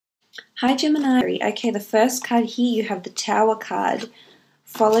Hi Gemini. Okay, the first card here, you have the Tower card,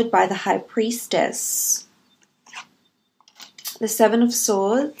 followed by the High Priestess, the Seven of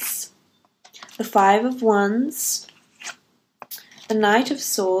Swords, the Five of Wands, the Knight of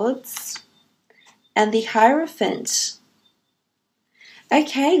Swords, and the Hierophant.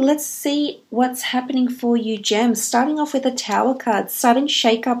 Okay, let's see what's happening for you, Gems. Starting off with the Tower card, sudden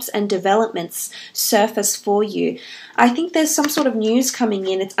shakeups and developments surface for you. I think there's some sort of news coming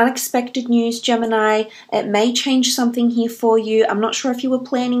in. It's unexpected news, Gemini. It may change something here for you. I'm not sure if you were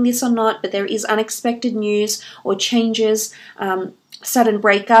planning this or not, but there is unexpected news or changes, sudden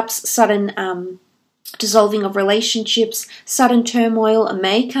breakups, sudden dissolving of relationships, sudden turmoil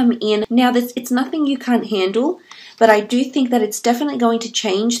may come in. Now, it's nothing you can't handle, but I do think that it's definitely going to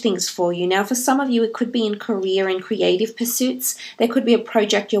change things for you. Now, for some of you, it could be in career and creative pursuits. There could be a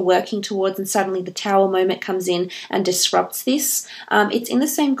project you're working towards and suddenly the Tower moment comes in and disrupts this. It's in the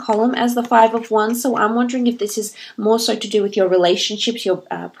same column as the Five of Wands, so I'm wondering if this is more so to do with your relationships, your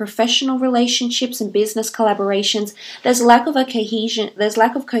professional relationships and business collaborations. There's lack of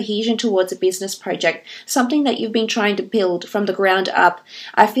cohesion towards a business project, something that you've been trying to build from the ground up.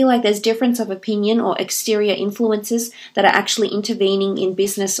 I feel like there's difference of opinion or exterior influences that are actually intervening in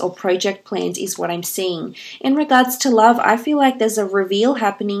business or project plans is what I'm seeing. In regards to love, I feel like there's a reveal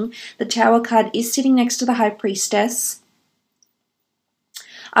happening. The Tower card is sitting next to the High Priestess.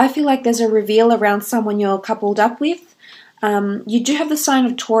 I feel like there's a reveal around someone you're coupled up with. You do have the sign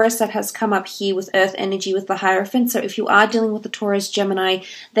of Taurus that has come up here with Earth energy with the Hierophant. So if you are dealing with the Taurus, Gemini,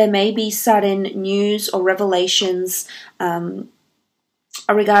 there may be sudden news or revelations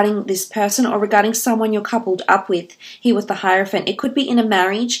regarding this person or regarding someone you're coupled up with here with the Hierophant. It could be in a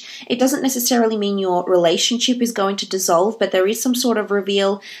marriage. It doesn't necessarily mean your relationship is going to dissolve, but there is some sort of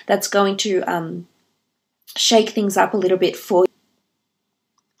reveal that's going to shake things up a little bit for you.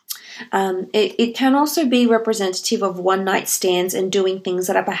 It can also be representative of one-night stands and doing things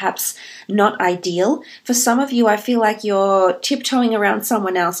that are perhaps not ideal. For some of you, I feel like you're tiptoeing around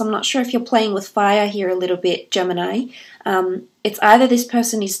someone else. I'm not sure if you're playing with fire here a little bit, Gemini. It's either this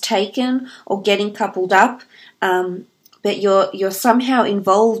person is taken or getting coupled up, but you're somehow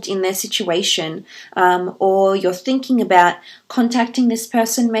involved in their situation, or you're thinking about contacting this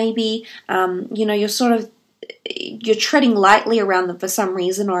person maybe. You're treading lightly around them for some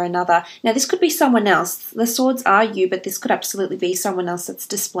reason or another. Now, this could be someone else. The swords are you, but this could absolutely be someone else that's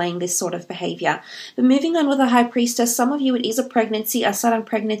displaying this sort of behavior. But moving on with the High Priestess, some of you, it is a pregnancy, a sudden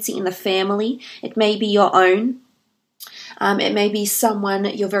pregnancy in the family. It may be your own. It may be someone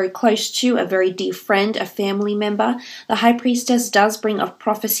you're very close to, a very dear friend, a family member. The High Priestess does bring a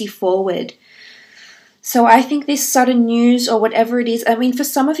prophecy forward. So I think this sudden news or whatever it is, I mean, for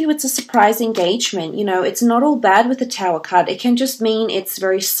some of you, it's a surprise engagement. You know, it's not all bad with the Tower card. It can just mean it's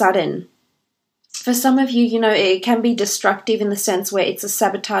very sudden. For some of you, you know, it can be destructive in the sense where it's a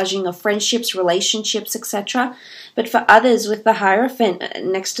sabotaging of friendships, relationships, etc. But for others, with the Hierophant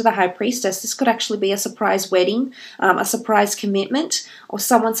next to the High Priestess, this could actually be a surprise wedding, a surprise commitment, or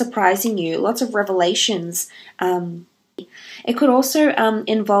someone surprising you. Lots of revelations. It could also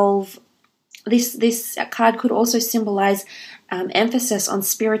involve... This card could also symbolize emphasis on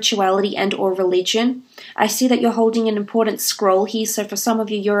spirituality and or religion. I see that you're holding an important scroll here, so for some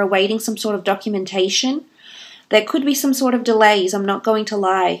of you, you're awaiting some sort of documentation. There could be some sort of delays, I'm not going to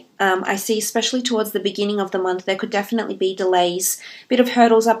lie. I see, especially towards the beginning of the month, there could definitely be delays, a bit of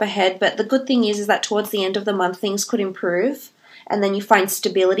hurdles up ahead, but the good thing is that towards the end of the month, things could improve. And then you find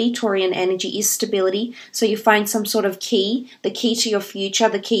stability. Taurian energy is stability. So you find some sort of key, the key to your future,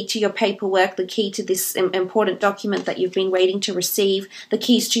 the key to your paperwork, the key to this important document that you've been waiting to receive, the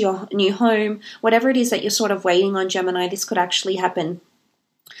keys to your new home, whatever it is that you're sort of waiting on, Gemini, this could actually happen.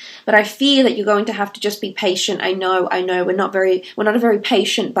 But I fear that you're going to have to just be patient. I know, we're not a very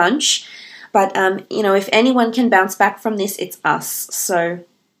patient bunch. But, you know, if anyone can bounce back from this, it's us. So...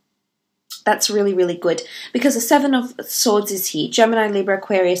 that's really, really good. Because the Seven of Swords is here. Gemini, Libra,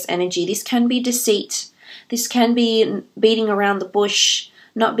 Aquarius energy. This can be deceit. This can be beating around the bush,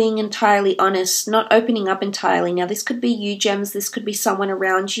 not being entirely honest, not opening up entirely. Now, this could be you, Gems. This could be someone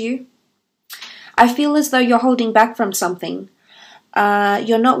around you. I feel as though you're holding back from something.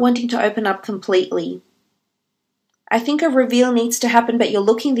 You're not wanting to open up completely. I think a reveal needs to happen, but you're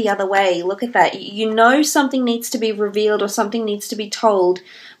looking the other way. Look at that. You know something needs to be revealed or something needs to be told,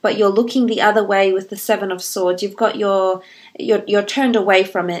 but you're looking the other way with the Seven of Swords. You've got you're turned away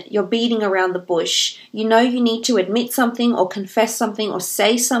from it. You're beating around the bush. You know you need to admit something or confess something or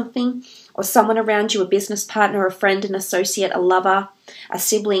say something, or someone around you, a business partner, a friend, an associate, a lover, a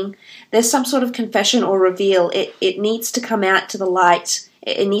sibling. There's some sort of confession or reveal. It needs to come out to the light.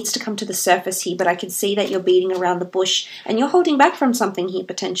 It needs to come to the surface here, but I can see that you're beating around the bush and you're holding back from something here,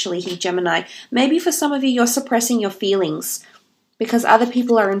 potentially here, Gemini. Maybe for some of you, you're suppressing your feelings because other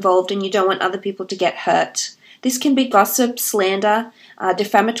people are involved and you don't want other people to get hurt. This can be gossip, slander,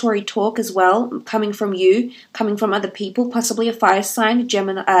 defamatory talk as well, coming from you, coming from other people, possibly a fire sign,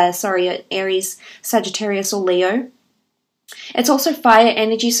 an Aries, Sagittarius, or Leo. It's also fire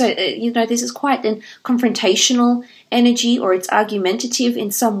energy, so, this is quite a confrontational energy, or it's argumentative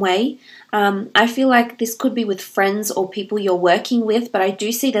in some way. I feel like this could be with friends or people you're working with, but I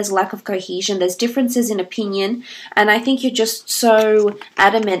do see there's lack of cohesion, there's differences in opinion, and I think you're just so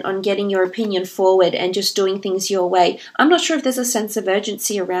adamant on getting your opinion forward and just doing things your way. I'm not sure if there's a sense of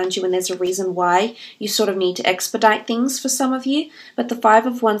urgency around you and there's a reason why you sort of need to expedite things for some of you, but the Five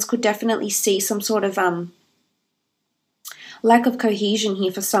of Wands could definitely see some sort of lack of cohesion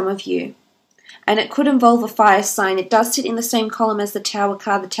here for some of you. And it could involve a fire sign. It does sit in the same column as the Tower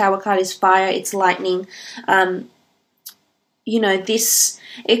card. The Tower card is fire, it's lightning. It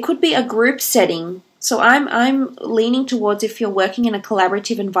could be a group setting. So I'm leaning towards, if you're working in a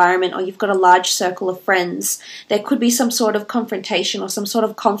collaborative environment or you've got a large circle of friends, there could be some sort of confrontation or some sort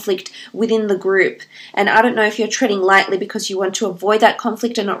of conflict within the group. And I don't know if you're treading lightly because you want to avoid that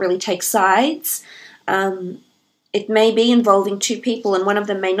conflict and not really take sides. It may be involving two people, and one of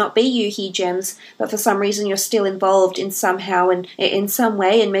them may not be you here, Gems, but for some reason you're still involved in somehow and in some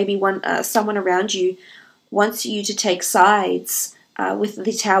way, and maybe someone around you wants you to take sides with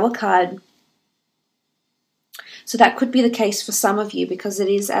the Tower card. So that could be the case for some of you because it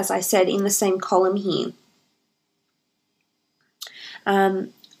is, as I said, in the same column here.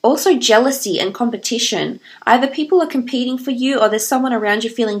 Also jealousy and competition. Either people are competing for you or there's someone around you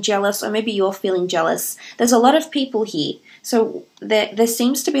feeling jealous, or maybe you're feeling jealous. There's a lot of people here. So there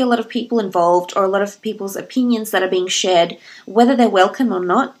seems to be a lot of people involved, or a lot of people's opinions that are being shared, whether they're welcome or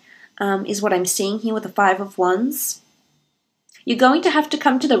not, is what I'm seeing here with the Five of Wands. You're going to have to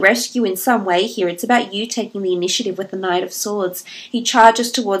come to the rescue in some way here. It's about you taking the initiative with the Knight of Swords. He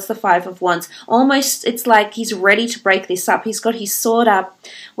charges towards the Five of Wands. Almost, it's like he's ready to break this up. He's got his sword up.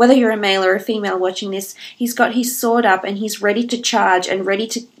 Whether you're a male or a female watching this, he's got his sword up and he's ready to charge and ready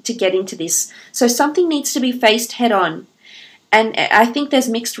to get into this. So something needs to be faced head on. And I think there's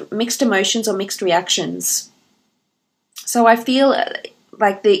mixed emotions or mixed reactions. So I feel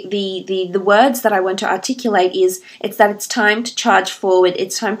like the words that I want to articulate is, it's that it's time to charge forward.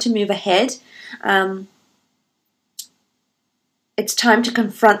 It's time to move ahead. It's time to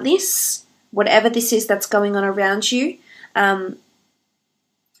confront this, whatever this is that's going on around you. And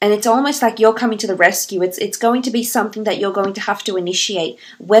it's almost like you're coming to the rescue. It's going to be something that you're going to have to initiate,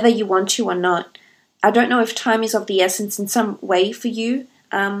 whether you want to or not. I don't know if time is of the essence in some way for you.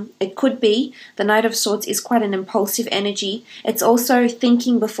 It could be. The Knight of Swords is quite an impulsive energy. It's also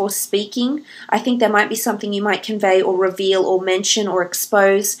thinking before speaking. I think there might be something you might convey or reveal or mention or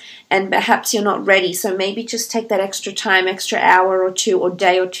expose, and perhaps you're not ready. So maybe just take that extra time, extra hour or two or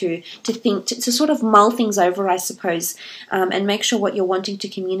day or two to think, to sort of mull things over, I suppose, and make sure what you're wanting to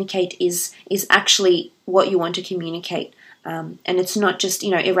communicate is actually what you want to communicate. And it's not just,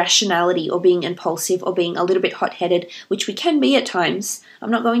 irrationality or being impulsive or being a little bit hot-headed, which we can be at times.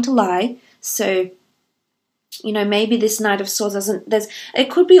 I'm not going to lie. So, maybe this Knight of Swords it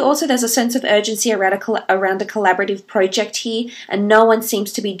could be also there's a sense of urgency around a collaborative project here, and no one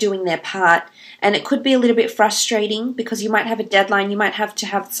seems to be doing their part. And it could be a little bit frustrating because you might have a deadline, you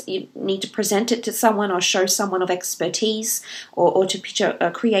need to present it to someone or show someone of expertise, or to pitch a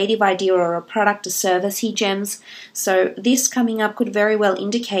creative idea or a product or service here, Gems. So this coming up could very well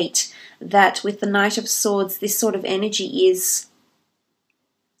indicate that with the Knight of Swords, this sort of energy is,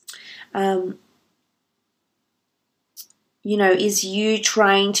 is you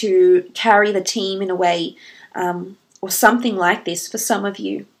trying to carry the team in a way, or something like this for some of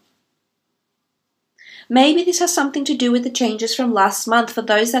you. Maybe this has something to do with the changes from last month for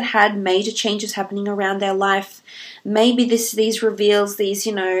those that had major changes happening around their life. Maybe these reveals, things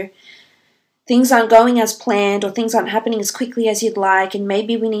aren't going as planned, or things aren't happening as quickly as you'd like, and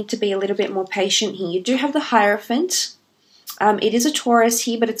maybe we need to be a little bit more patient here. You do have the Hierophant. It is a Taurus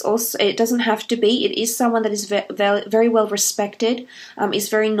here, but it doesn't have to be. It is someone that is very well respected, is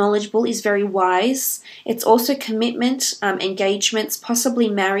very knowledgeable, is very wise. It's also commitment, engagements, possibly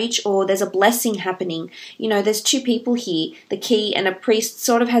marriage, or there's a blessing happening. There's two people here. The Key and a priest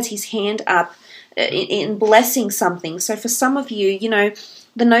sort of has his hand up in blessing something. So for some of you,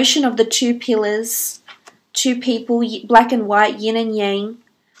 the notion of the two pillars, two people, black and white, yin and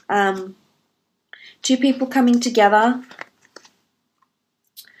yang, two people coming together.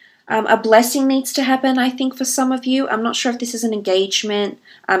 A blessing needs to happen, I think, for some of you. I'm not sure if this is an engagement.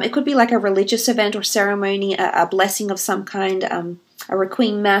 It could be like a religious event or ceremony, a blessing of some kind, a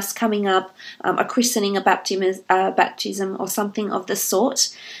requiem mass coming up, a christening, a baptism or something of the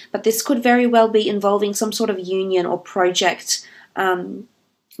sort. But this could very well be involving some sort of union or project.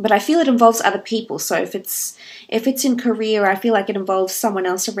 But I feel it involves other people. So if it's in career, I feel like it involves someone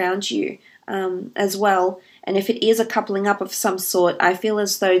else around you as well. And if it is a coupling up of some sort, I feel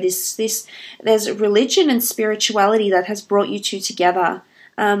as though there's religion and spirituality that has brought you two together.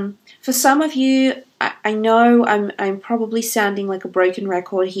 For some of you, I know I'm probably sounding like a broken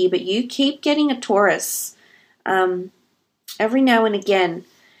record here, but you keep getting a Taurus every now and again.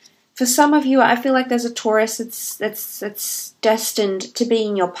 For some of you, I feel like there's a Taurus that's destined to be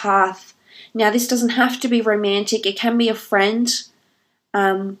in your path. Now, this doesn't have to be romantic. It can be a friend.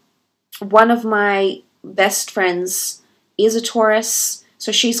 One of my best friends is a Taurus,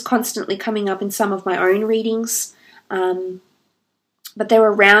 so she's constantly coming up in some of my own readings. But they're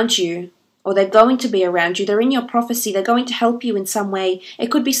around you, or they're going to be around you. They're in your prophecy. They're going to help you in some way. It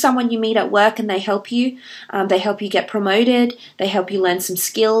could be someone you meet at work and they help you. They help you get promoted. They help you learn some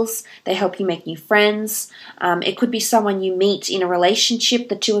skills. They help you make new friends. It could be someone you meet in a relationship.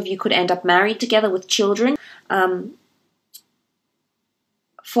 The two of you could end up married together with children.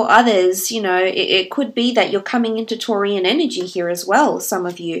 For others, you know, it could be that you're coming into Taurian energy here as well, some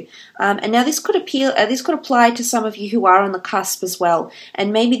of you. And now this could apply to some of you who are on the cusp as well.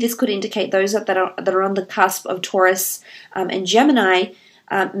 And maybe this could indicate those that are on the cusp of Taurus and Gemini.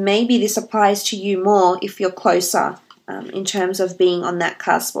 Maybe this applies to you more if you're closer in terms of being on that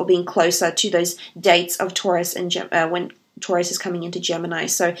cusp or being closer to those dates of Taurus and when Taurus is coming into Gemini.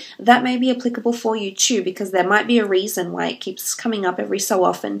 So that may be applicable for you too, because there might be a reason why it keeps coming up every so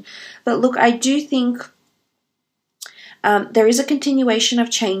often. But look, I do think there is a continuation of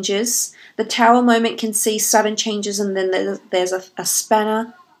changes. The Tower moment can see sudden changes, and then there's a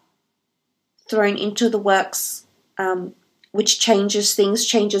spanner thrown into the works, which changes things,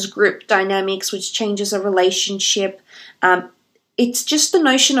 changes group dynamics, which changes a relationship. It's just the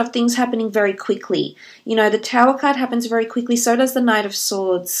notion of things happening very quickly. You know, the Tower card happens very quickly, so does the Knight of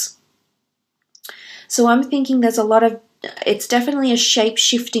Swords. So I'm thinking it's definitely a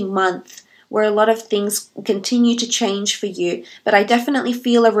shape-shifting month where a lot of things continue to change for you. But I definitely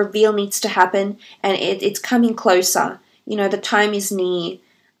feel a reveal needs to happen, and it's coming closer. You know, the time is near.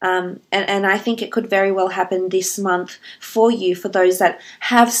 And I think it could very well happen this month for you, for those that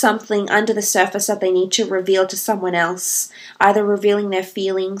have something under the surface that they need to reveal to someone else, either revealing their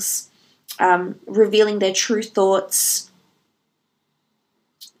feelings, revealing their true thoughts,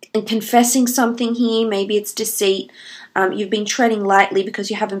 and confessing something here. Maybe it's deceit. You've been treading lightly because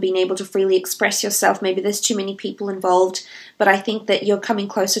you haven't been able to freely express yourself. Maybe there's too many people involved, but I think that you're coming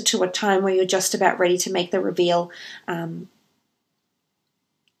closer to a time where you're just about ready to make the reveal.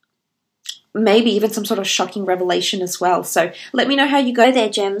 Maybe even some sort of shocking revelation as well. So let me know how you go there,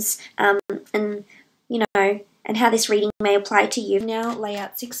 gems, and you know, and how this reading may apply to you. Now lay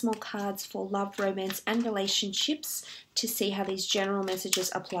out 6 more cards for love, romance, and relationships to see how these general messages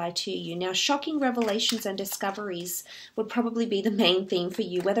apply to you. Now, shocking revelations and discoveries would probably be the main theme for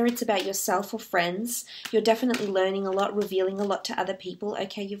you, whether it's about yourself or friends. You're definitely learning a lot, revealing a lot to other people.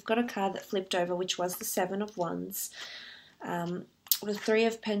 Okay, you've got a card that flipped over, which was the 7 of Wands. The 3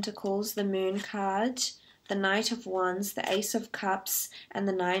 of Pentacles, the Moon card, the Knight of Wands, the Ace of Cups, and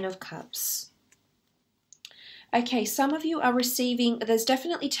the 9 of Cups. Okay, some of you are receiving, there's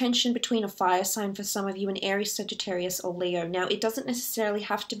definitely tension between a fire sign for some of you, an Aries, Sagittarius, or Leo. Now, it doesn't necessarily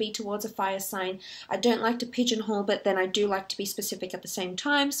have to be towards a fire sign. I don't like to pigeonhole, but then I do like to be specific at the same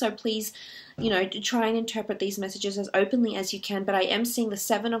time. So please, you know, try and interpret these messages as openly as you can. But I am seeing the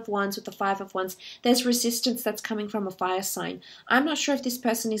 7 of Wands with the 5 of Wands. There's resistance that's coming from a fire sign. I'm not sure if this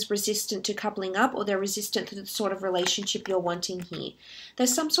person is resistant to coupling up, or they're resistant to the sort of relationship you're wanting here.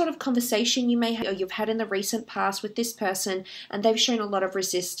 There's some sort of conversation you may have, or you've had in the recent past with this person, and they've shown a lot of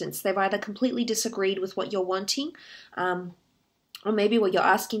resistance. They've either completely disagreed with what you're wanting, or maybe what you're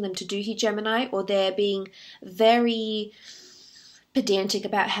asking them to do here, Gemini, or they're being very pedantic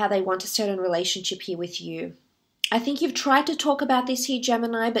about how they want a certain relationship here with you. I think you've tried to talk about this here,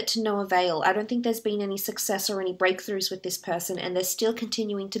 Gemini, but to no avail. I don't think there's been any success or any breakthroughs with this person, and they're still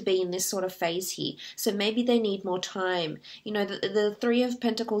continuing to be in this sort of phase here. So maybe they need more time. You know, the 3 of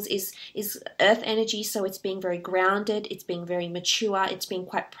Pentacles is earth energy, so it's being very grounded, it's being very mature, it's being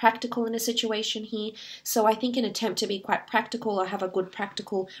quite practical in a situation here. So I think an attempt to be quite practical or have a good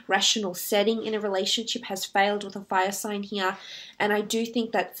practical, rational setting in a relationship has failed with a fire sign here. And I do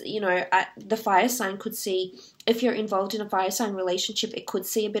think that, you know, the fire sign could see If you're involved in a fire sign relationship, it could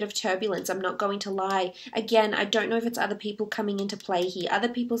see a bit of turbulence. I'm not going to lie. Again, I don't know if it's other people coming into play here, other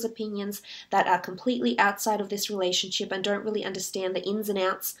people's opinions that are completely outside of this relationship and don't really understand the ins and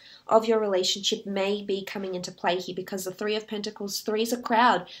outs of your relationship may be coming into play here, because the Three of Pentacles, 3 is a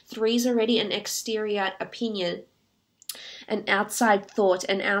crowd. 3 is already an exterior opinion, an outside thought,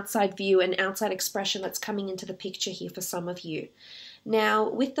 an outside view, an outside expression that's coming into the picture here for some of you. Now,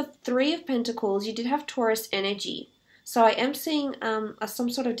 with the 3 of Pentacles, you did have Taurus energy. So I am seeing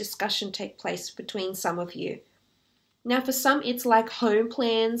some sort of discussion take place between some of you. Now, for some, it's like home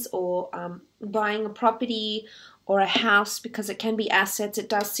plans or buying a property or a house, because it can be assets. It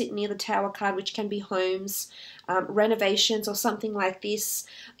does sit near the Tower card, which can be homes, renovations or something like this.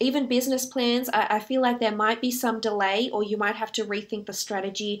 Even business plans, I feel like there might be some delay, or you might have to rethink the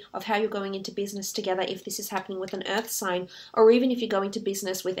strategy of how you're going into business together if this is happening with an earth sign, or even if you're going to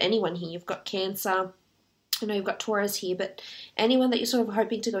business with anyone here. You've got Cancer, I know you've got Taurus here, but anyone that you're sort of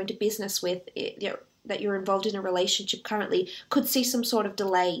hoping to go into business with, that you're involved in a relationship currently, could see some sort of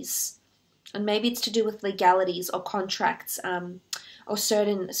delays. And maybe it's to do with legalities or contracts, or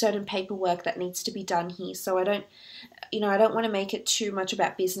certain paperwork that needs to be done here. So I don't want to make it too much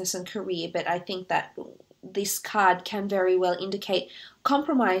about business and career, but I think that this card can very well indicate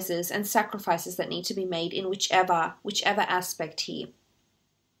compromises and sacrifices that need to be made in whichever aspect here.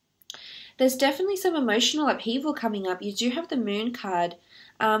 There's definitely some emotional upheaval coming up. You do have the Moon card.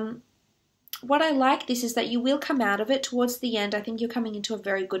 What I like this is that you will come out of it towards the end. I think you're coming into a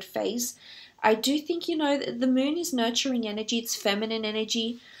very good phase. I do think, the Moon is nurturing energy. It's feminine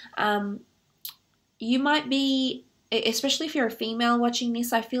energy. You might be, especially if you're a female watching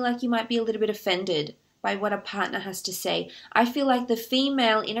this, I feel like you might be a little bit offended by what a partner has to say. I feel like the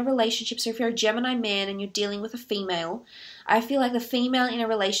female in a relationship, so if you're a Gemini man and you're dealing with a female, I feel like the female in a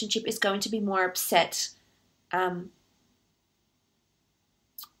relationship is going to be more upset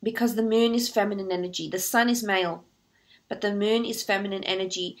because the Moon is feminine energy. The Sun is male, but the Moon is feminine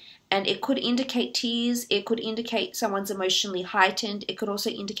energy, and it could indicate tears. It could indicate someone's emotionally heightened. It could also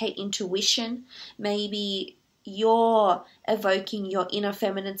indicate intuition. Maybe you're evoking your inner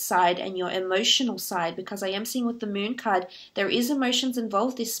feminine side and your emotional side, because I am seeing with the Moon card, there is emotions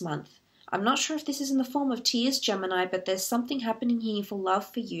involved this month. I'm not sure if this is in the form of tears, Gemini, but there's something happening here for love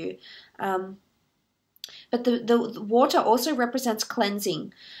for you. But the water also represents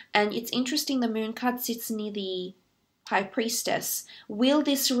cleansing. And it's interesting, the Moon card sits near the High Priestess. Will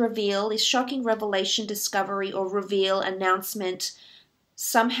this reveal, this shocking revelation, discovery, or reveal, announcement,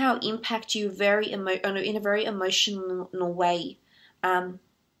 somehow impact you in a very emotional way? The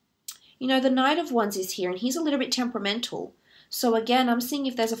Knight of Wands is here, and he's a little bit temperamental. So again, I'm seeing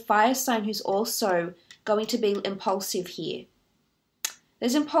if there's a fire sign who's also going to be impulsive here.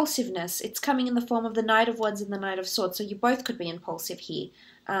 There's impulsiveness. It's coming in the form of the Knight of Wands and the Knight of Swords, so you both could be impulsive here.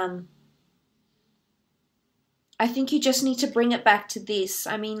 I think you just need to bring it back to this.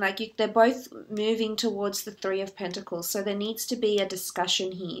 I mean, they're both moving towards the Three of Pentacles, so there needs to be a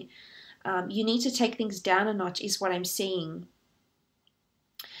discussion here. You need to take things down a notch is what I'm seeing.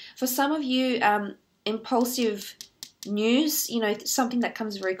 For some of you, impulsive news, something that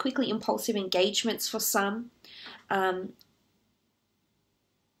comes very quickly, impulsive engagements for some.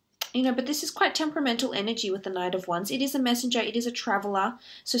 But this is quite temperamental energy with the Knight of Wands. It is a messenger, it is a traveler.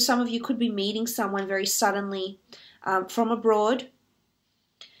 So some of you could be meeting someone very suddenly from abroad.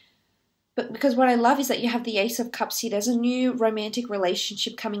 But because what I love is that you have the Ace of Cups here. There's a new romantic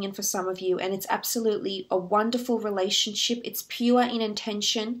relationship coming in for some of you, and it's absolutely a wonderful relationship. It's pure in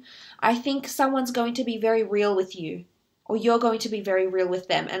intention. I think someone's going to be very real with you, or you're going to be very real with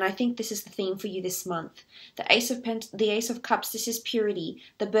them. And I think this is the theme for you this month. The Ace of Cups, this is purity.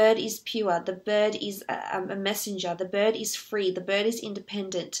 The bird is pure. The bird is a messenger. The bird is free. The bird is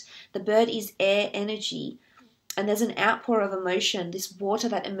independent. The bird is air energy. And there's an outpour of emotion, this water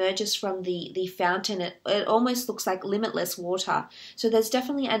that emerges from the fountain. It almost looks like limitless water. So there's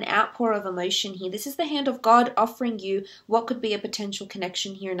definitely an outpour of emotion here. This is the hand of God offering you what could be a potential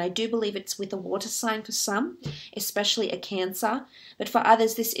connection here. And I do believe it's with a water sign for some, especially a Cancer. But for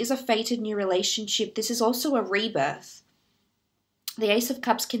others, this is a fated new relationship. This is also a rebirth. The Ace of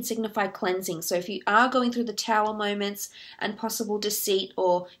Cups can signify cleansing. So if you are going through the Tower moments and possible deceit,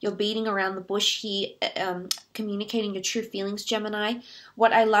 or you're beating around the bush here, communicating your true feelings, Gemini,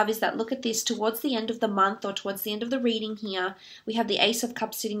 what I love is that, look at this, towards the end of the month or towards the end of the reading here, we have the Ace of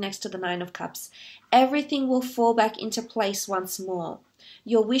Cups sitting next to the Nine of Cups. Everything will fall back into place once more.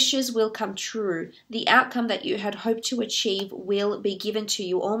 Your wishes will come true. The outcome that you had hoped to achieve will be given to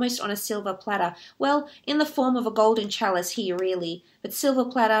you almost on a silver platter. Well, in the form of a golden chalice here, really. But silver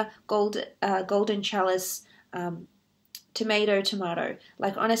platter, golden chalice, Tomato, tomato.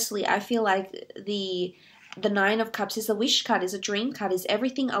 Like, honestly, I feel like the Nine of Cups is a wish card, is a dream card, is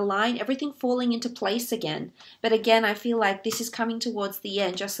everything aligned, everything falling into place again. But again, I feel like this is coming towards the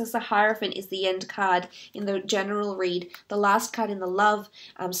end. Just as the Hierophant is the end card in the general read, the last card in the love,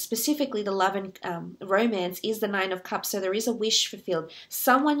 specifically the love and romance, is the Nine of Cups. So there is a wish fulfilled.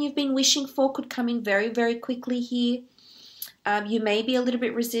 Someone you've been wishing for could come in very, very quickly here. You may be a little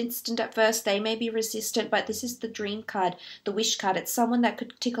bit resistant at first, they may be resistant, but this is the dream card, the wish card. It's someone that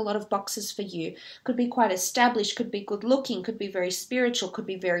could tick a lot of boxes for you. Could be quite established, could be good looking, could be very spiritual, could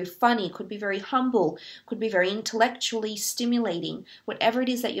be very funny, could be very humble, could be very intellectually stimulating, whatever it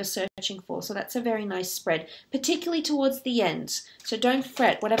is that you're searching for. So that's a very nice spread, particularly towards the end. So don't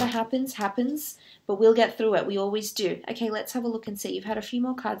fret, whatever happens, happens, but we'll get through it. We always do. Okay, let's have a look and see. You've had a few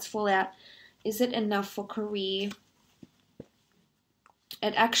more cards fall out. Is it enough for career?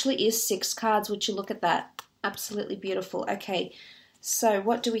 It actually is 6 cards. Would you look at that? Absolutely beautiful. Okay, so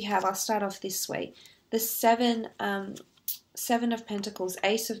what do we have? I'll start off this way. The Seven of Pentacles,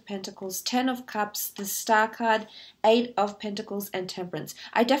 Ace of Pentacles, 10 of Cups, the Star card, 8 of Pentacles, and Temperance.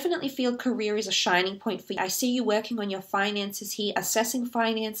 I definitely feel career is a shining point for you. I see you working on your finances here, assessing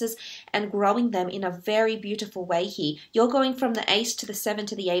finances and growing them in a very beautiful way here. You're going from the Ace to the 7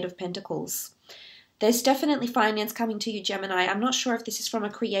 to the 8 of Pentacles. There's definitely finance coming to you, Gemini. I'm not sure if this is from a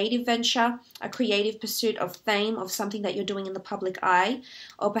creative venture, a creative pursuit of fame, of something that you're doing in the public eye,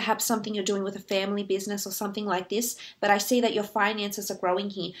 or perhaps something you're doing with a family business or something like this. But I see that your finances are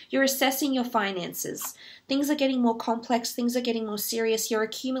growing here. You're assessing your finances. Things are getting more complex. Things are getting more serious. You're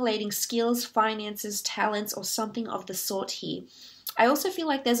accumulating skills, finances, talents, or something of the sort here. I also feel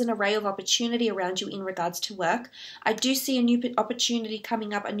like there's an array of opportunity around you in regards to work. I do see a new opportunity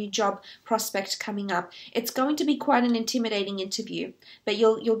coming up, a new job prospect coming up. It's going to be quite an intimidating interview, but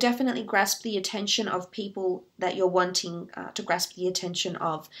you'll definitely grasp the attention of people that you're wanting to grasp the attention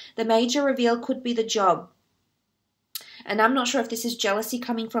of. The major reveal could be the job. And I'm not sure if this is jealousy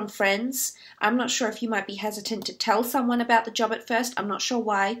coming from friends. I'm not sure if you might be hesitant to tell someone about the job at first. I'm not sure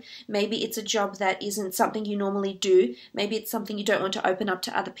why. Maybe it's a job that isn't something you normally do. Maybe it's something you don't want to open up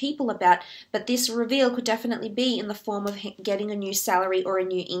to other people about. But this reveal could definitely be in the form of getting a new salary or a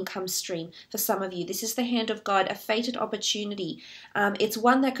new income stream for some of you. This is the hand of God, a fated opportunity. It's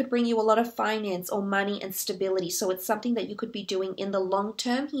one that could bring you a lot of finance or money and stability. So it's something that you could be doing in the long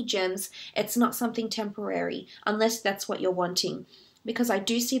term, he gems. It's not something temporary, unless that's what you're wanting, because I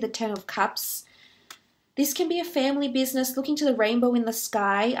do see the 10 of Cups. This can be a family business, looking to the rainbow in the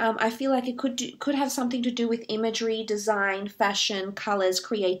sky. I feel like it could have something to do with imagery, design, fashion, colors,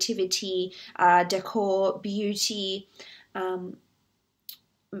 creativity, decor, beauty,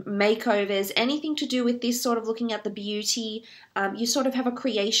 makeovers, anything to do with this sort of looking at the beauty. You sort of have a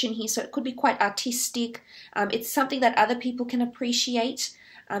creation here, so it could be quite artistic. It's something that other people can appreciate.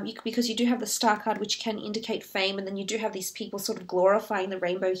 Because you do have the Star card, which can indicate fame, and then you do have these people sort of glorifying the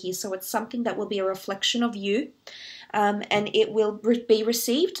rainbow here. So it's something that will be a reflection of you, and it will be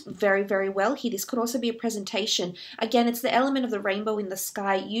received very, very well here. This could also be a presentation. Again, it's the element of the rainbow in the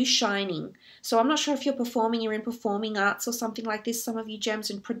sky, you shining. So I'm not sure if you're in performing arts or something like this. Some of you gems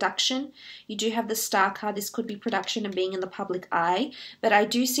in production. You do have the Star card. This could be production and being in the public eye. But I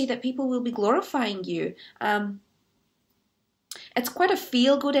do see that people will be glorifying you. It's quite a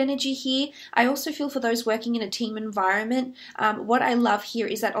feel-good energy here. I also feel for those working in a team environment, what I love here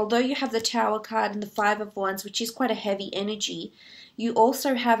is that although you have the Tower card and the 5 of Wands, which is quite a heavy energy, you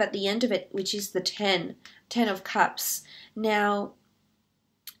also have at the end of it, which is the 10 of Cups. Now,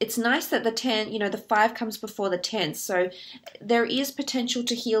 it's nice that the 10, the 5 comes before the 10, so there is potential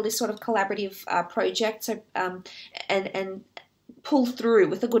to heal this sort of collaborative project, so, and pull through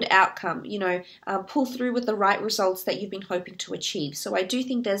with a good outcome, pull through with the right results that you've been hoping to achieve. So I do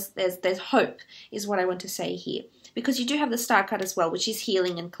think there's hope is what I want to say here, because you do have the Star card as well, which is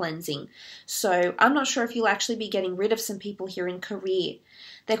healing and cleansing. So I'm not sure if you'll actually be getting rid of some people here in career.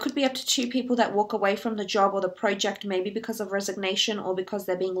 There could be up to 2 people that walk away from the job or the project, maybe because of resignation or because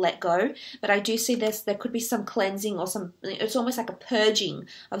they're being let go. But I do see there could be some cleansing or it's almost like a purging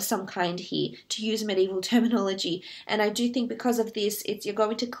of some kind here, to use medieval terminology. And I do think because of this, you're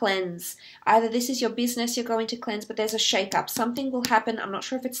going to cleanse. Either this is your business you're going to cleanse, but there's a shake-up. Something will happen. I'm not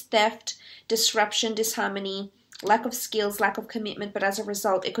sure if it's theft, disruption, disharmony, lack of skills, lack of commitment, but as a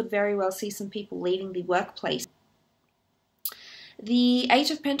result, it could very well see some people leaving the workplace. The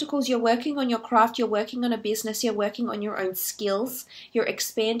 8 of Pentacles, you're working on your craft, you're working on a business, you're working on your own skills, you're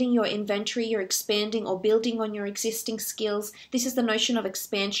expanding your inventory, you're expanding or building on your existing skills. This is the notion of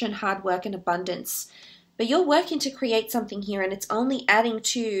expansion, hard work, and abundance. But you're working to create something here, and it's only adding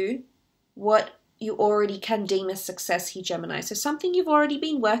to what you already can deem a success here, Gemini. So something you've already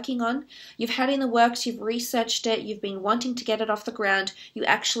been working on, you've had in the works, you've researched it, you've been wanting to get it off the ground, you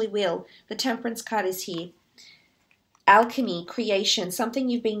actually will. The Temperance card is here. Alchemy, creation, something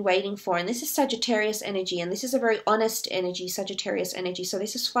you've been waiting for. And this is Sagittarius energy, and this is a very honest energy, Sagittarius energy. So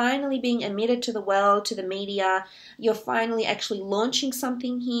this is finally being emitted to the world, to the media. You're finally actually launching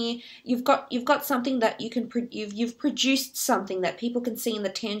something here. You've got something that you can you've produced something that people can see in the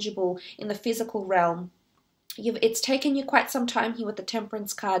tangible, in the physical realm. It's taken you quite some time here with the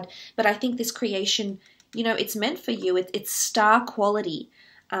Temperance card, but I think this creation, you know, it's meant for you. It's star quality.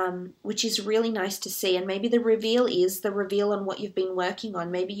 Which is really nice to see. And maybe the reveal on what you've been working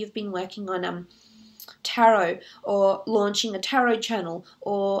on. Maybe you've been working on tarot, or launching a tarot channel,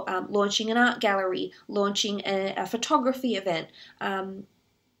 or launching an art gallery, launching a photography event,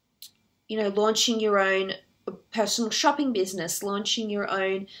 you know, launching your own personal shopping business, launching your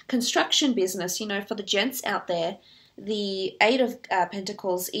own construction business. You know, for the gents out there, the Eight of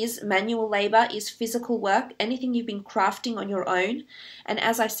Pentacles is manual labor, is physical work, anything you've been crafting on your own. And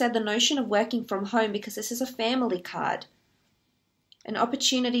as I said, the notion of working from home, because this is a family card, an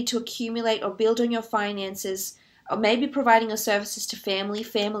opportunity to accumulate or build on your finances, or maybe providing your services to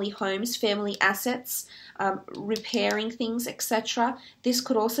family homes, family assets, repairing things, etc. This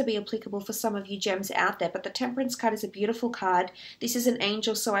could also be applicable for some of you gems out there. But the Temperance card is a beautiful card. This is an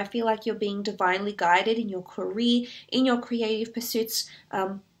angel, so I feel like you're being divinely guided in your career, in your creative pursuits.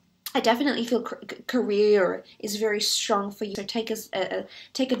 I definitely feel career is very strong for you, so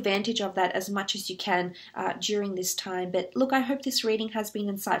take advantage of that as much as you can during this time. But look, I hope this reading has been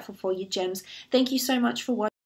insightful for you, gems. Thank you so much for watching.